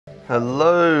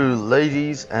Hello,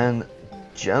 ladies and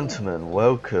gentlemen,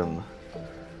 welcome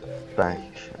back.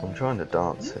 I'm trying to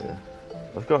dance here.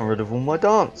 I've gotten rid of all my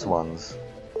dance ones.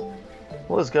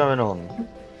 What is going on?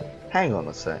 Hang on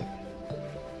a sec.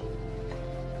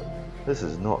 This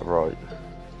is not right.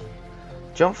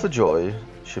 Jump for joy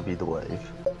should be the wave.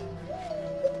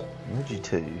 Emoji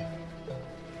 2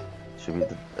 should be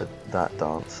that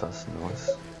dance. That's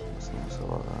nice. That's nice. I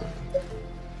like that.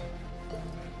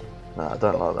 No, I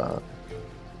don't like that.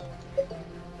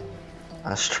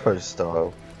 Astro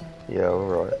style. Yeah,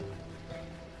 alright.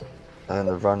 And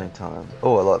the running time.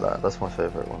 Oh, I like that. That's my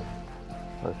favourite one.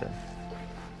 Okay.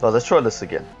 Well, let's try this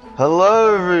again.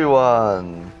 Hello,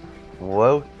 everyone!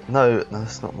 Well, no,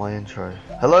 that's not my intro.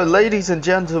 Hello, ladies and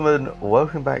gentlemen.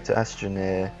 Welcome back to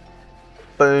Astroneer.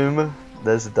 Boom.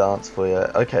 There's a dance for you.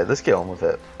 Okay, let's get on with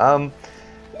it. Oh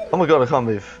my god, I can't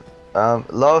move.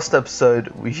 Last episode,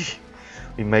 we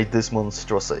made this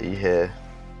monstrosity here.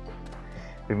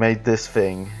 We made this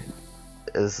thing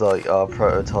as like our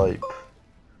prototype.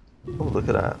 Oh, look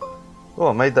at that. Oh,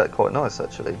 I made that quite nice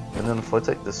actually. And then if I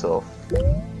take this off.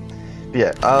 But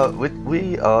yeah,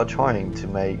 we are trying to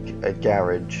make a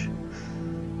garage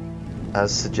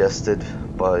as suggested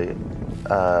by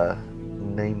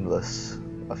Nameless.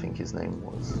 I think his name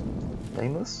was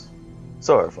Nameless?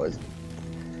 Sorry if I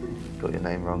got your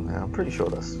name wrong now. I'm pretty sure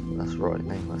that's right,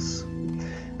 Nameless.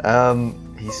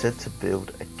 He said to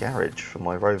build a garage for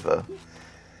my rover.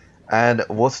 And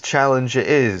what a challenge it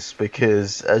is,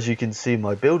 because as you can see,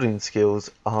 my building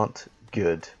skills aren't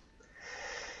good.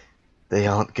 They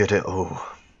aren't good at all,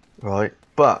 right?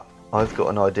 But I've got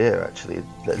an idea actually,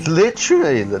 that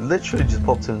literally just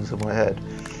popped into my head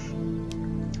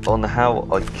on how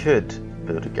I could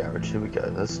build a garage. Here we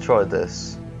go. Let's try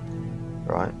this.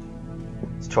 Right.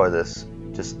 Let's try this.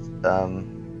 Just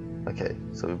okay.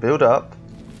 So we build up.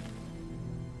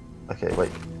 Okay,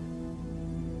 wait.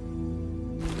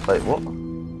 Wait, what?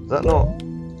 Is that not?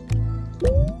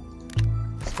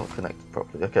 It's not connected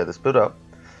properly. Okay, let's build up.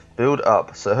 Build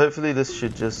up. So hopefully this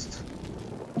should just...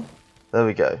 There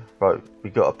we go. Right,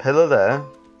 we got a pillar there.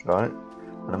 Right.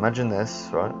 And imagine this.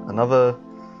 Right. Another...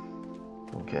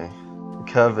 Okay. The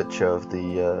curvature of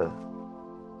the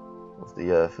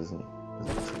earth isn't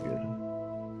too good.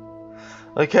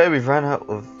 Okay, we've ran out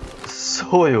of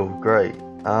soil. Great.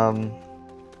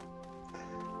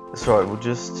 That's right, we'll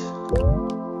just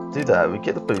do that. We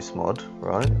get the boost mod,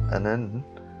 right? And then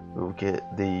we'll get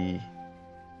the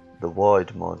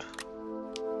wide mod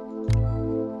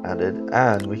added,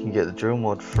 and we can get the drill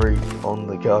mod free on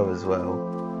the go as well.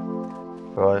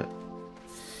 Right.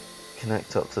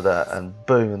 Connect up to that and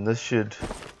boom, and this should...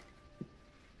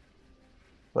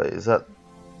 Wait, is that...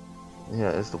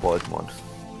 Yeah, it's the wide mod.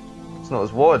 It's not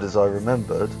as wide as I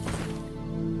remembered.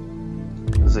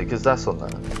 Is it because that's on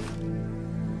there?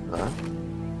 No.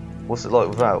 What's it like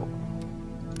without?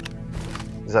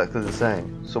 Exactly the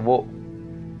same. So what?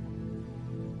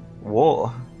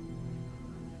 What?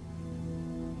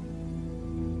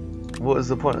 What is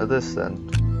the point of this then?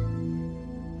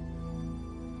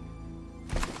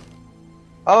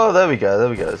 Oh, there we go, there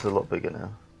we go. It's a lot bigger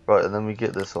now. Right, and then we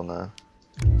get this on there.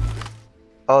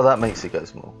 Oh, that makes it go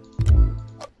small.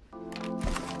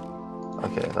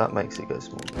 Okay, that makes it go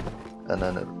small. And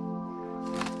then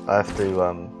I have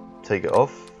to take it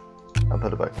off and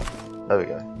put it back on. There we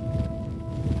go.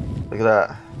 Look at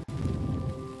that.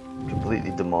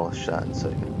 Completely demolished that in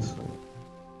seconds.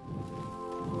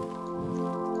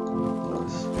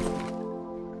 Nice.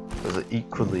 Does it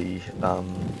equally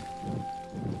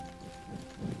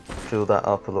fill that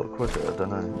up a lot quicker? I don't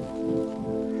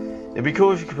know. It'd be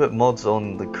cool if you could put mods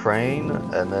on the crane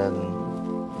and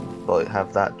then like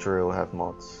have that drill have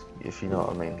mods, if you know what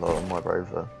I mean, like on my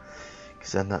rover.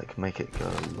 Because then that can make it go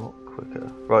a lot quicker.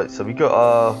 Right, so we got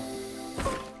our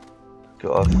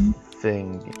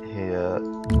thing here.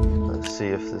 Let's see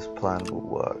if this plan will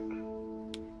work.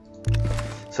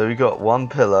 So we got one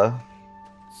pillar,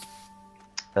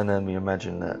 and then we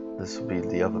imagine that this will be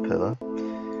the other pillar.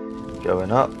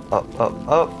 Going up, up, up,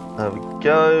 up. There we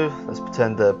go. Let's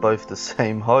pretend they're both the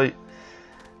same height.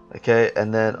 Okay,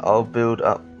 and then I'll build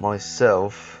up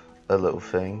myself a little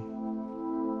thing.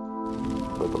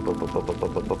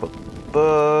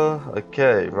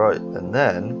 Okay, right, and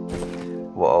then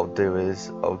what I'll do is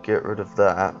I'll get rid of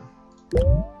that,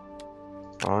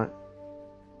 right,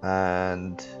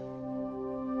 and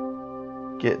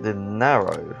get the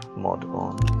narrow mod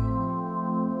on,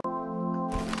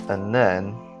 and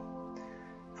then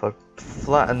if I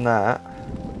flatten that,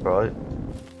 right,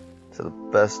 to the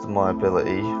best of my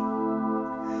ability,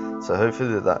 so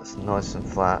hopefully that's nice and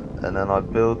flat, and then I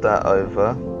build that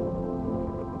over.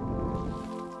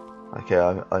 Okay,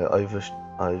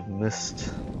 I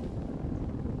missed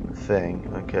the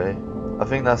thing. Okay, I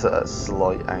think that's at a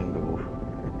slight angle.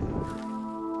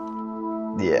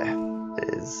 Yeah,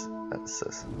 it is. That's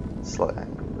a slight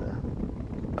angle there.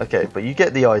 Okay, but you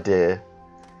get the idea.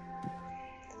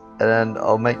 And then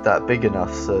I'll make that big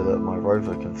enough so that my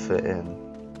rover can fit in.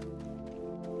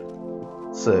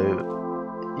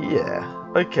 So, yeah,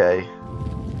 okay.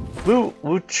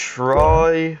 We'll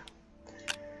try.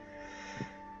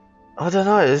 I don't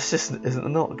know. It's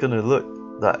not gonna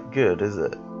look that good, is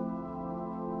it?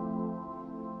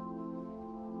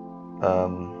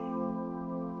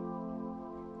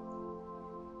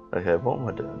 Okay, what am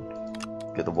I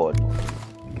doing? Get the wide one.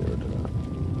 Get rid of that.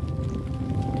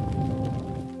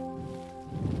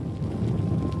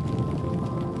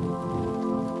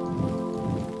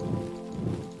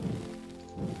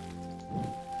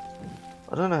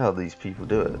 I don't know how these people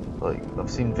do it. Like, I've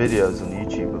seen videos on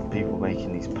YouTube of people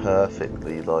making these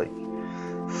perfectly, like,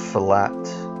 flat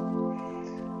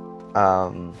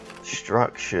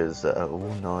structures that are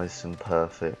all nice and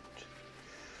perfect.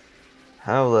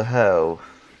 How the hell?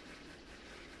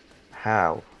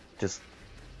 How? Just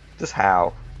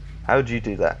how? How'd you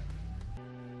do that?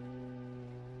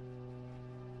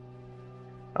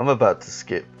 I'm about to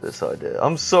skip this idea.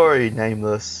 I'm sorry,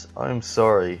 Nameless. I'm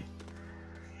sorry.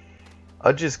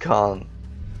 I just can't.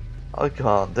 I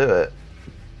can't do it.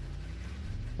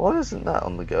 Why isn't that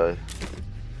on the go?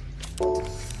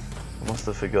 I must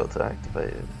have forgot to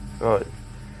activate it. Right.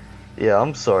 Yeah,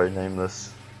 I'm sorry,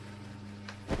 Nameless.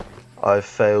 I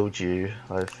failed you.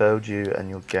 I failed you and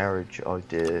your garage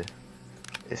idea.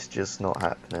 It's just not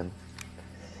happening.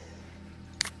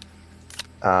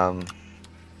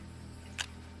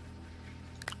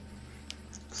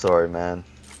 Sorry, man.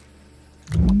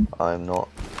 I'm not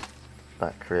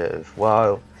that creative.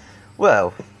 Wow.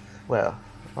 Well,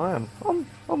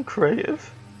 I'm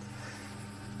creative.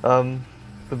 Been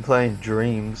playing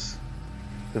Dreams,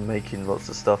 been making lots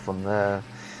of stuff on there,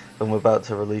 and we're about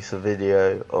to release a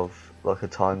video of like a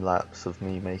time lapse of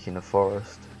me making a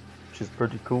forest, which is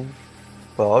pretty cool.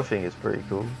 Well, I think it's pretty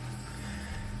cool.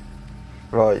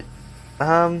 Right.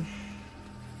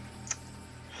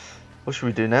 What should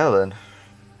we do now then?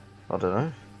 I don't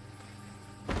know.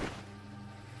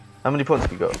 How many points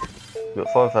have we got? We've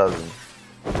got 5,000.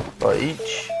 Right,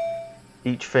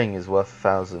 each thing is worth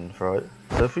 1,000, right?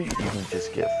 So if we even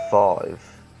just get 5.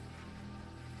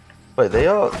 Wait, they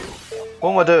are.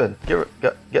 What am I doing?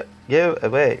 Get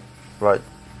away. Right.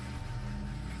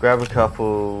 Grab a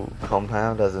couple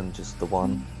compound, as in just the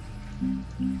one.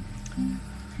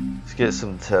 Let's get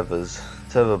some tethers.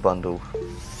 Tether bundle.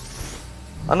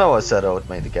 I know I said I would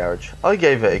make the garage. I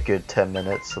gave it a good 10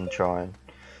 minutes on trying.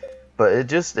 But it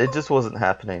just wasn't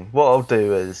happening. What I'll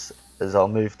do is I'll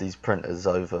move these printers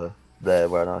over there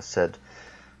where I said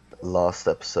last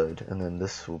episode, and then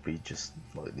this will be just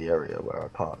like the area where I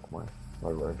park my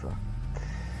rover.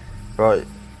 Right,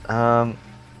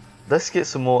 let's get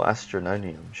some more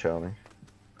Astrononium, shall we?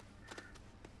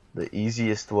 The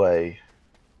easiest way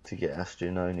to get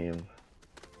Astrononium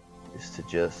is to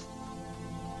just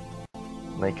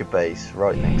make a base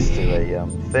right next to a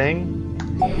thing.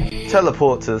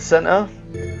 Teleport to the center.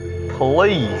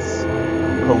 Please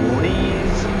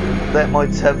let my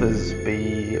tethers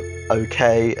be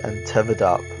okay and tethered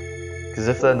up. Because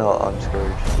if they're not, I'm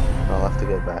screwed. I'll have to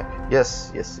go back.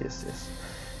 Yes.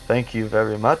 Thank you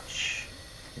very much.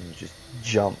 And just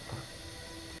jump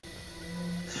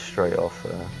straight off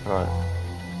there. Right.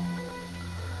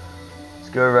 Let's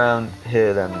go around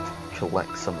here then and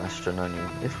collect some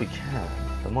Astrononium. If we can.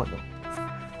 There might not.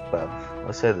 Well,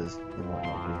 I say there might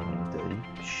not be any.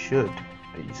 There should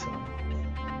be some.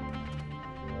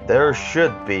 There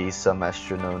should be some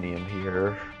Astrononium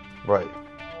here. Right.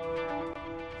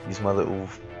 Use my little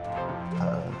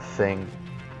thing.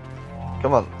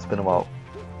 Come on, it's been a while.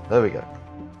 There we go.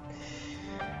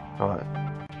 Alright.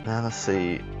 Now let's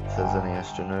see if there's any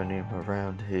Astrononium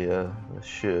around here. There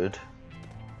should.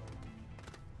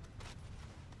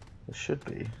 There should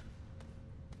be.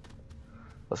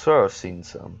 I swear I've seen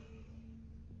some.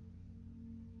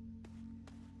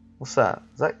 What's that?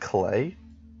 Is that clay?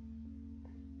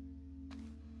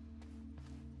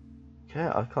 Okay,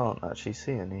 I can't actually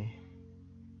see any.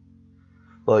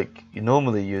 Like,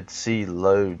 normally you'd see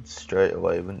loads straight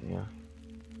away, wouldn't you?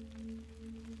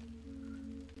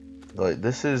 Like,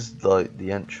 this is like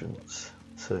the entrance,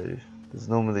 so there's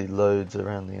normally loads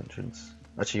around the entrance.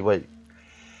 Actually, wait.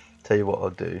 Tell you what I'll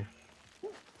do.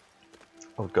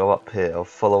 I'll go up here, I'll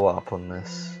follow up on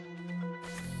this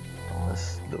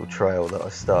little trail that I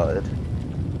started,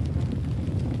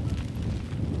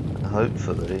 and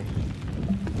hopefully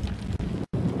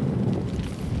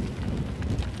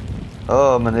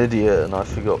Oh, I'm an idiot and I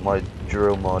forgot my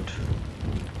drill mod.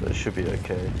 But it should be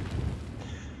okay.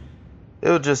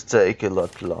 It'll just take a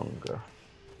lot longer.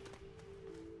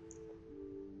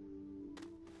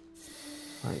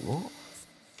 Wait, what?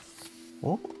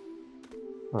 What?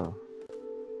 Oh.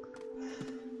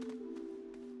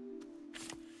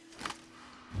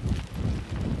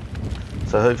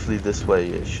 So hopefully this way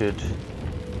it should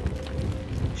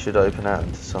open out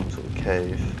into some sort of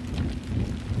cave.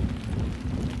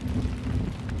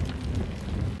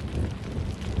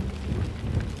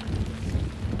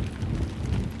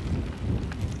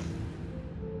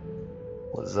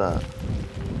 What's that?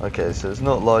 Okay, so it's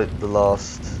not like the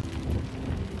last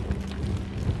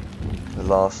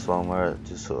one where it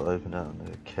just sort of opened out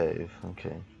into a cave.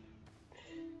 Okay.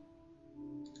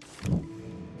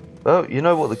 Well, you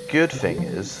know what the good thing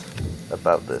is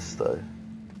about this though?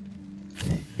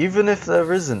 Even if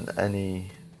there isn't any,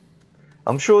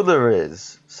 I'm sure there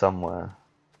is somewhere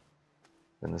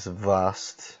in this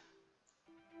vast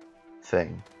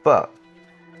thing, but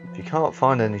if you can't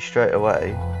find any straight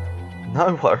away,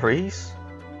 no worries.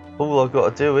 All I've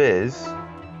got to do is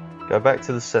go back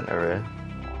to the centre here.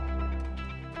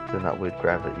 Doing that weird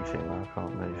gravity thing where I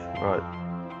can't move. Right.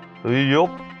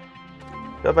 Yup.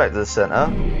 Go back to the centre.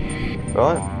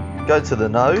 Right. Go to the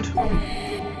node.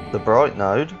 The bright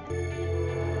node.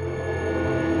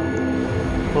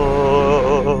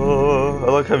 Oh,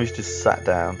 I like how he's just sat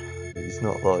down. He's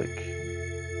not like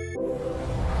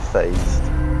phased.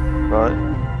 Right.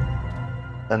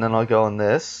 And then I go on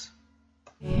this.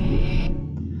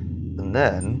 And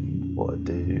then what I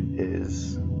do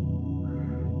is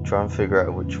try and figure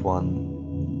out which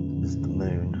one is the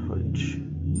moon, which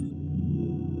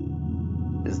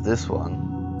is this one.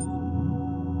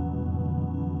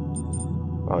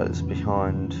 Right, it's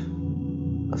behind.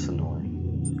 That's annoying.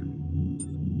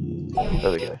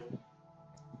 There we go.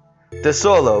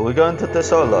 Tesoro, we're going to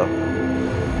Tesoro.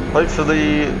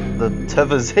 Hopefully the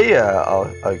tethers here are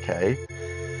okay.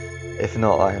 If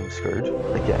not, I am screwed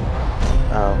again.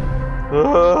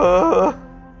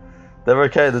 They're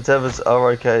okay, the tethers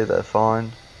are okay, they're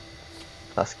fine.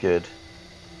 That's good.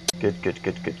 Good, good,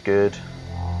 good, good, good.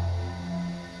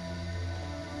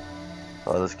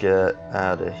 Alright, let's get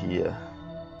out of here.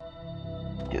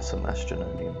 Get some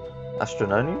astrononium.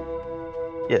 Astrononium?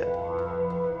 Yeah.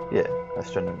 Yeah,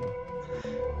 astrononium.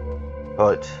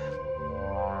 Right.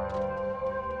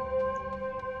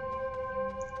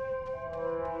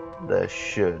 There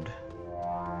should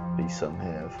be some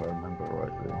here if I remember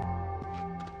rightly.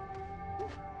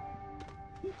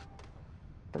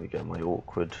 There we go, my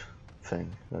awkward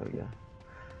thing. There we go.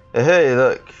 Hey,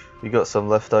 look! We got some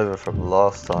left over from the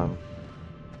last time.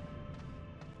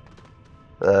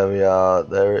 There we are.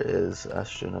 There it is.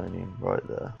 Astrononium right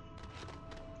there.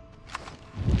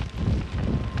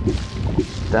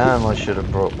 Damn, I should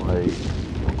have brought my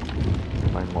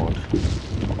mod.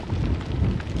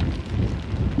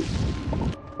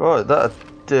 Right, that'll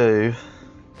do.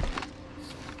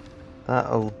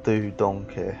 That'll do,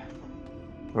 donkey.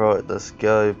 Right, let's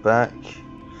go back.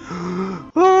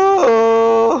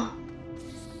 Oh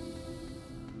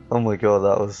my god,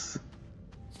 that was...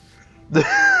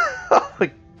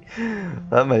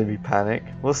 that made me panic.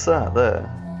 What's that there?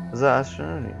 Is that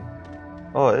Astroneer?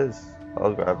 Oh, it is.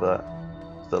 I'll grab that.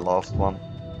 It's the last one.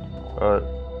 Right.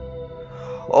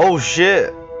 Oh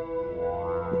shit!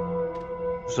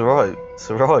 It's alright. It's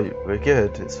alright. We're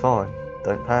good. It's fine.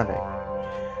 Don't panic.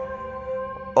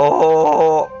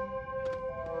 Oh!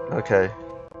 Okay.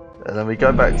 And then we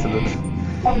go back to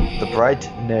the bright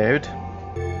node.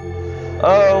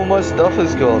 Oh, my stuff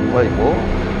is gone. Wait, what?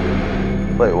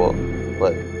 Wait, what?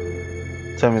 Wait.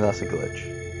 Tell me that's a glitch.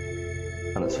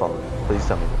 And it's fine. Please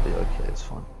tell me it'll be okay. It's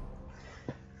fine.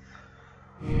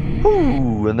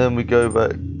 Ooh, and then we go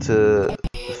back to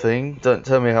the thing. Don't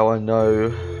tell me how I know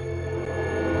what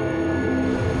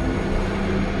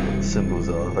the symbols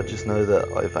are. I just know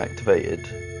that I've activated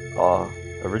our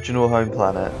original home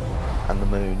planet and the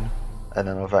moon, and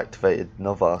then I've activated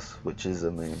Novas, which is a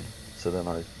moon. So then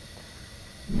I,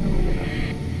 you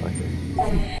know,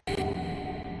 okay.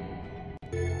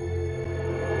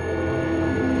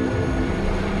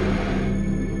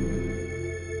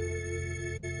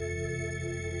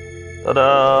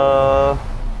 Ta-da!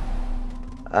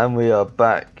 And we are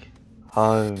back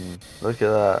home. Look at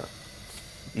that.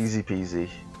 Easy peasy.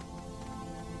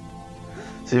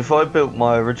 So if I built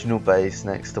my original base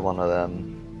next to one of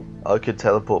them, I could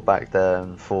teleport back there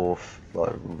and forth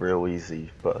like real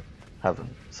easy, but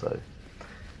haven't, so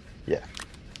yeah.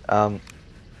 I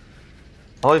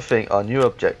think our new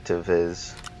objective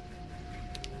is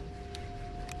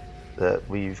that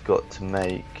we've got to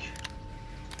make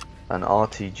an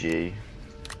RTG,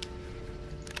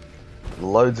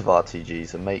 loads of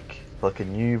RTGs, and make like a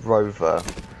new rover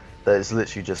that is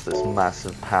literally just this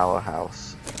massive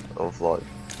powerhouse of like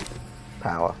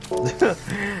power.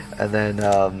 and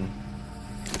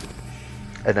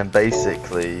then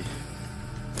basically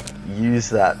use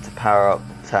that to power up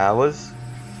the towers,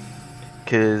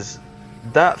 because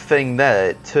that thing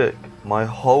there, it took my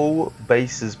whole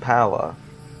base's power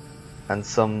and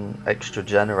some extra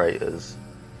generators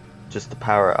just to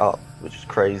power it up, which is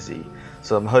crazy.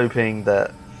 So I'm hoping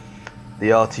that the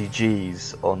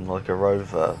RTGs on like a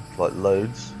rover, like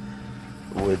loads,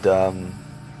 would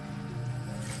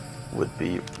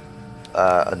be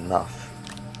enough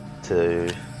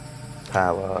to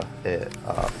power it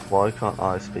up. Why can't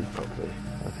I speak properly?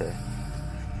 Okay.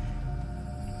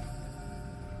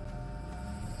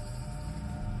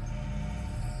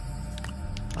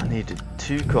 I needed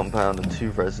 2 compound and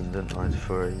 2 resin, didn't I,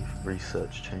 for a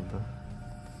research chamber?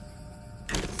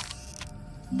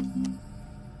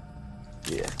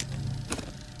 Yeah.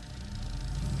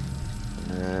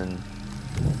 And then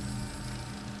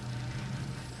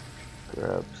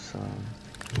grab some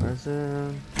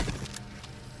resin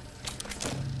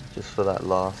just for that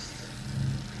last,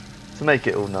 to make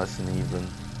it all nice and even,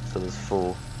 so there's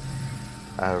 4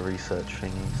 research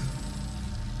thingies.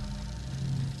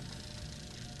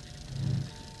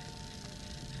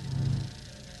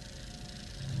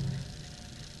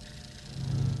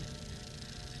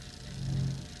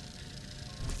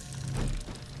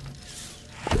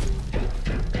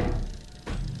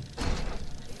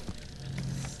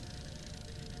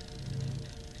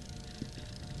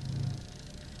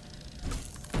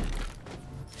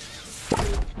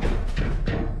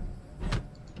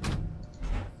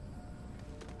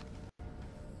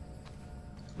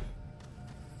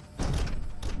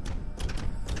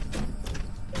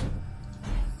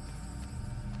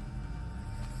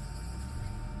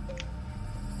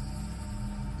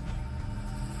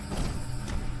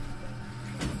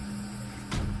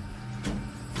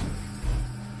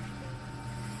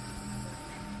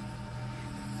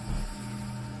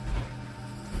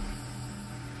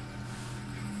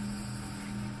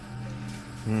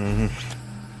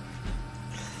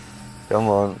 Come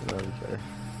on, there we go.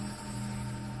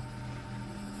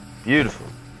 Beautiful.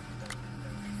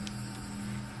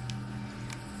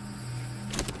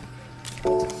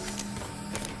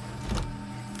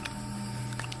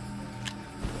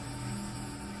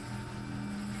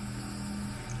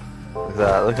 Look at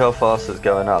that, look how fast it's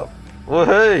going up.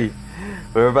 Woohoo!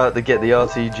 We're about to get the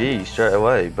RTG straight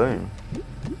away, boom.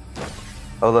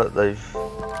 Oh look, they've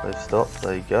stopped,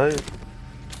 there you go.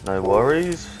 No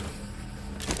worries.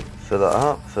 Fill it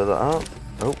up, fill it up.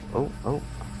 Oh, oh, oh.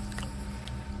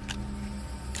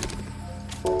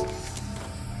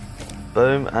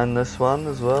 Boom, and this one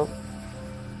as well.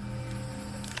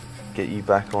 Get you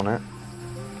back on it.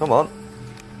 Come on.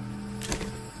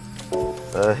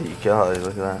 There you go,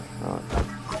 look at that. Right.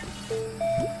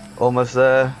 Almost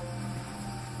there.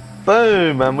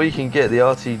 Boom, and we can get the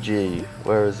RTG.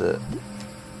 Where is it?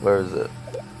 Where is it?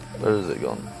 Where is it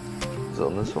gone? Is it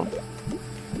on this one?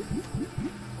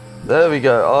 There we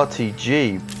go,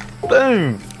 RTG.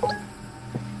 Boom!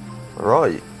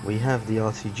 Right, we have the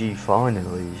RTG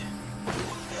finally.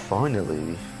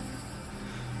 Finally.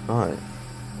 Right.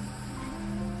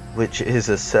 Which is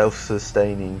a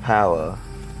self-sustaining power.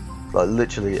 Like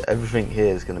literally everything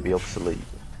here is going to be obsolete.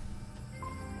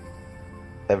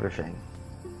 Everything.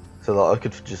 So like I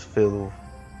could just fill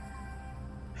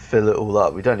it all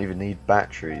up. We don't even need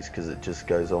batteries because it just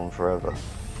goes on forever.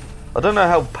 I don't know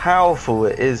how powerful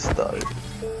it is though.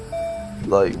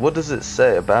 Like, what does it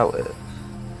say about it?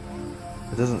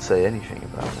 It doesn't say anything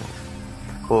about it.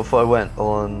 What if I went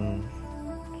on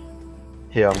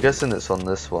here? I'm guessing it's on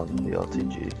this one, the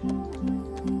RTG.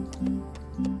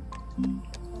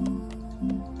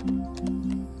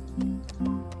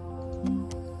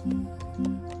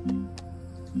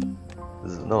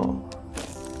 Is it not?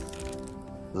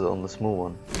 Is it on the small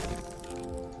one?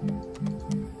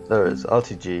 There it is,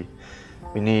 RTG.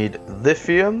 We need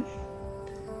lithium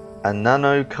and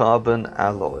nanocarbon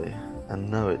alloy. And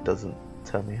no, it doesn't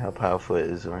tell me how powerful it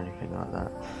is or anything like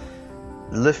that.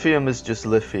 Lithium is just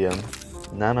lithium.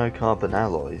 Nanocarbon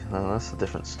alloy, now that's a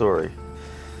different story.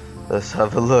 Let's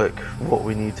have a look what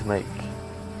we need to make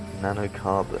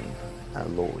nanocarbon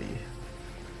alloy.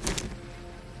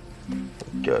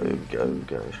 Go, go,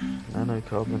 go.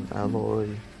 Nanocarbon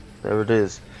alloy. There it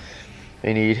is.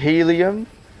 We need helium,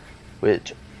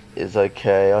 which is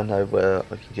okay. I know where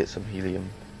I can get some helium.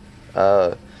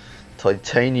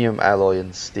 Titanium alloy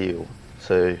and steel.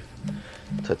 So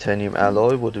Titanium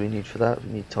alloy, what do we need for that?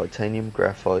 We need titanium,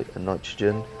 graphite and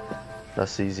nitrogen.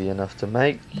 That's easy enough to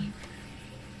make.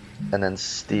 And then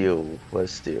steel,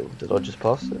 where's steel? Did I just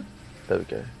pass it? There we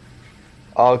go.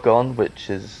 Argon, which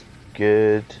is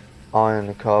good. Iron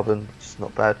and carbon, which is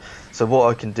not bad. So what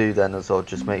I can do then is I'll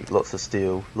just make lots of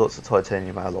steel, lots of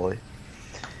titanium alloy.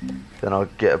 Then I'll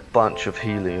get a bunch of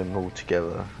helium all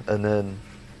together. And then,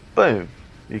 boom,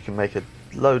 you can make a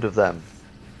load of them.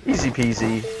 Easy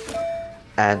peasy.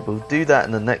 And we'll do that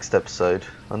in the next episode.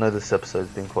 I know this episode's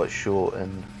been quite short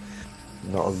and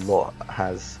not a lot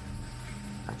has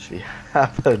actually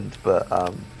happened, but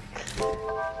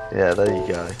yeah, there you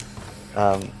go.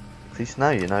 At least now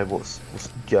you know what's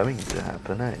going to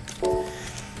happen, eh?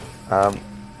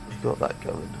 We've got that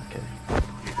going, okay.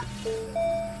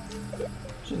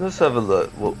 So let's have a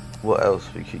look what else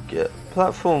we could get.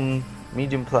 Platform,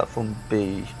 medium platform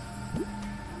B.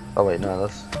 Oh wait, no,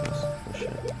 that's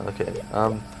shit. Okay,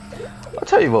 I'll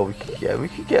tell you what we could get. We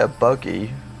could get a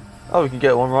buggy. Oh, we can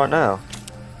get one right now.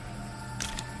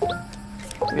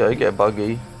 Yeah, get a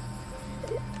buggy.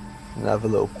 And have a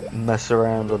little mess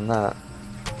around on that.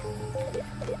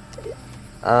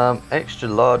 Extra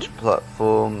large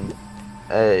platform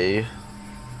A.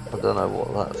 I don't know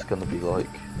what that's gonna be like.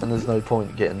 And there's no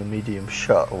point getting the medium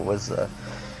shuttle, was there?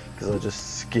 Because I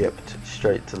just skipped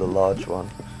straight to the large one.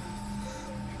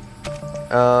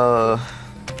 Yeah,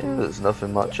 there's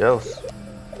nothing much else.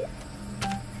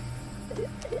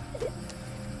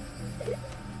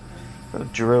 A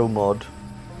drill mod.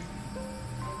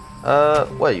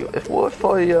 Wait, what if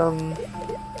I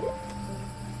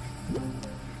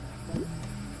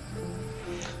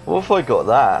what if I got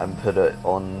that and put it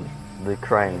on the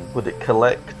crane? Would it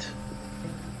collect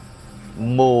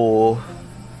more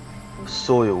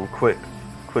soil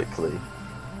quickly?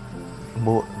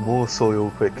 More soil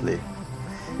quickly?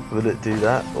 Would it do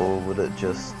that, or would it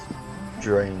just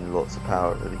drain lots of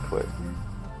power really quick?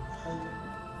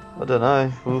 I don't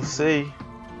know. We'll see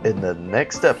in the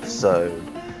next episode.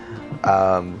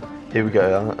 Here we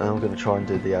go. I'm gonna try and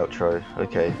do the outro.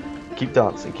 Okay, keep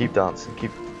dancing, keep dancing,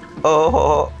 keep.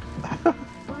 Oh,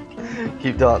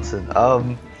 keep dancing.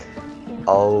 I'll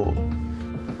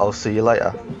see you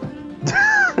later.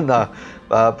 No,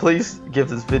 please give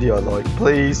this video a like.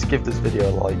 Please give this video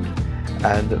a like,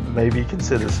 and maybe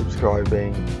consider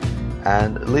subscribing,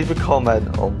 and leave a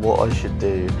comment on what I should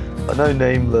do. I know,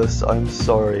 Nameless, I'm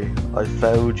sorry. I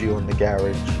failed you on the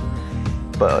garage,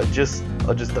 but I just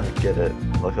don't get it.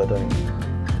 Like I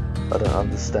don't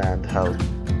understand how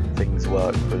things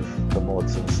work with the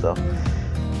mods and stuff.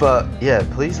 But yeah,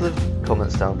 please leave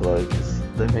comments down below because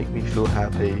they make me feel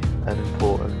happy and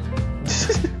important.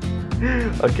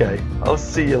 Okay, I'll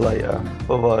see you later.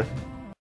 Bye bye.